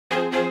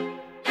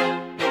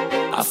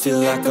I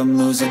feel like I'm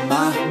losing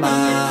my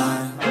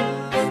mind.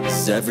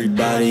 Is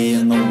everybody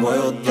in the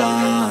world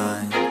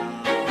blind?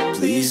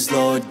 Please,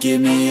 Lord,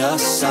 give me a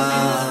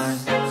sign,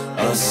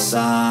 a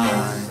sign.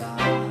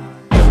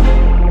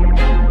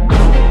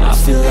 I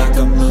feel like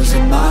I'm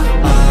losing my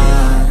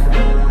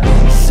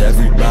mind. Is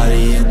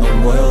everybody in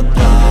the world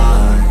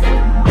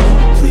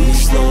blind?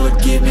 Please,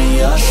 Lord, give me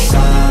a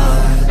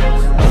sign,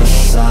 a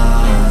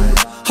sign.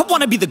 I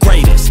wanna be the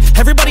greatest.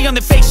 Everybody on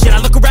their fake shit. I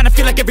look around and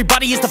feel like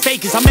everybody is the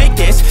fakest. I make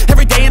this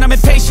every day and I'm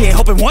impatient,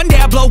 hoping one day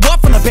I blow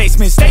up from the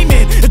basement.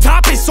 Statement, the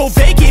top is so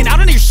vacant. I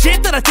don't hear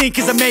shit that I think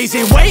is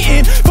amazing.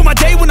 Waiting for my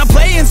day when I'm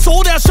playing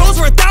sold out shows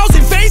for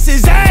 1,000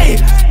 faces. Hey,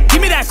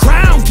 give me that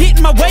crown, get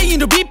in my way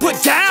and to be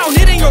put down.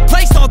 It ain't your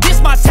place, all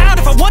this my town.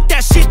 If I want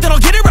that shit, then I'll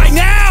get it right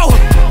now.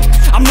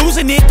 I'm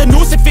losing it, the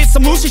noose it fits.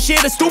 I'm losing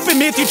shit, a stupid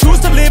myth. You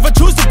choose to live or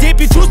choose to dip.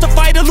 You choose to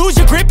fight or lose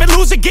your grip and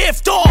lose a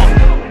gift.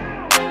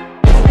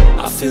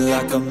 I feel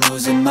like I'm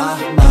losing my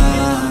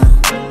mind.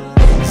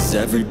 Is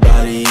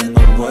everybody in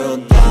the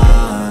world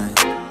blind?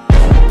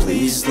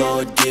 Please,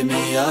 Lord, give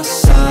me a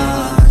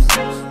sign,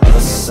 a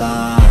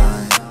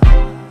sign.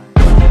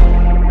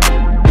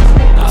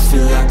 I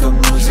feel like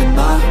I'm losing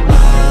my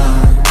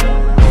mind.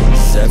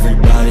 Is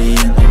everybody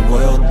in the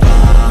world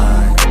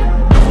blind?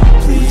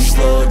 Please,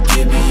 Lord,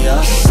 give me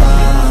a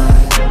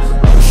sign,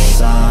 a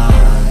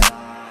sign.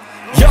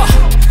 Yeah.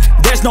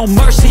 There's no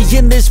mercy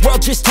in this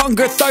world, just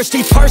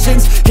hunger-thirsty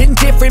persons in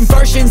different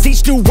versions.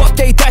 Each new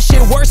update, that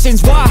shit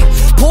worsens. Why?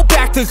 Pull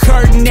back the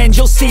curtain and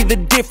you'll see the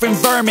different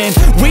vermin.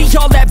 We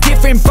all have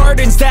different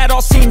burdens that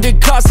all seem to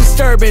cause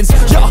disturbance.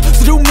 Yo,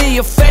 so do me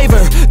a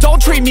favor,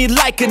 don't treat me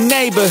like a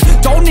neighbor.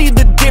 Don't need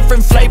the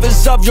different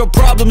flavors of your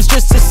problems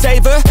just to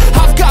savor.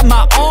 I've got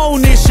my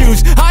own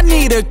issues, I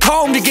need a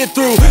comb to get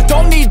through.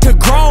 Don't need to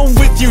groan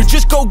with you,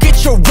 just go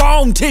get your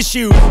own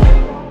tissue.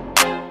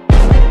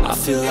 I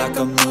feel like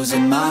I'm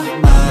losing my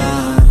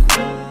mind.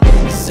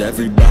 Is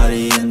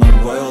everybody in the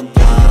world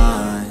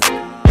blind?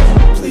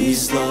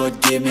 Please,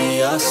 Lord, give me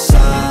a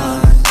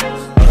sign,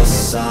 a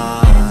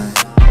sign.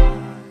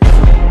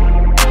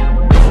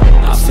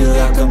 I feel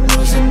like I'm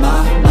losing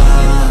my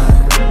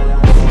mind.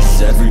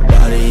 Is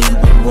everybody in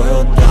the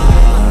world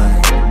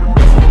blind?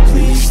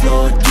 Please,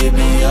 Lord, give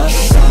me a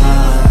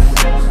sign,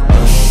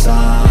 a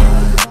sign.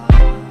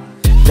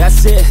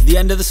 That's it, the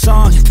end of the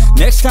song.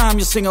 Next time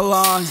you'll sing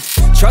along.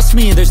 Trust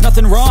me, there's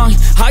nothing wrong.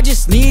 I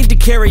just need to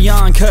carry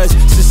on, cause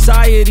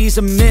society's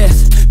a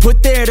myth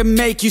put there to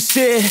make you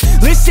sit.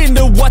 Listen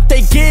to what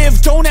they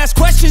give. Don't ask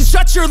questions,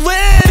 shut your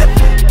lid.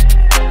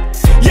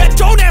 Yeah,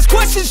 don't ask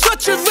questions,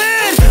 shut your lid.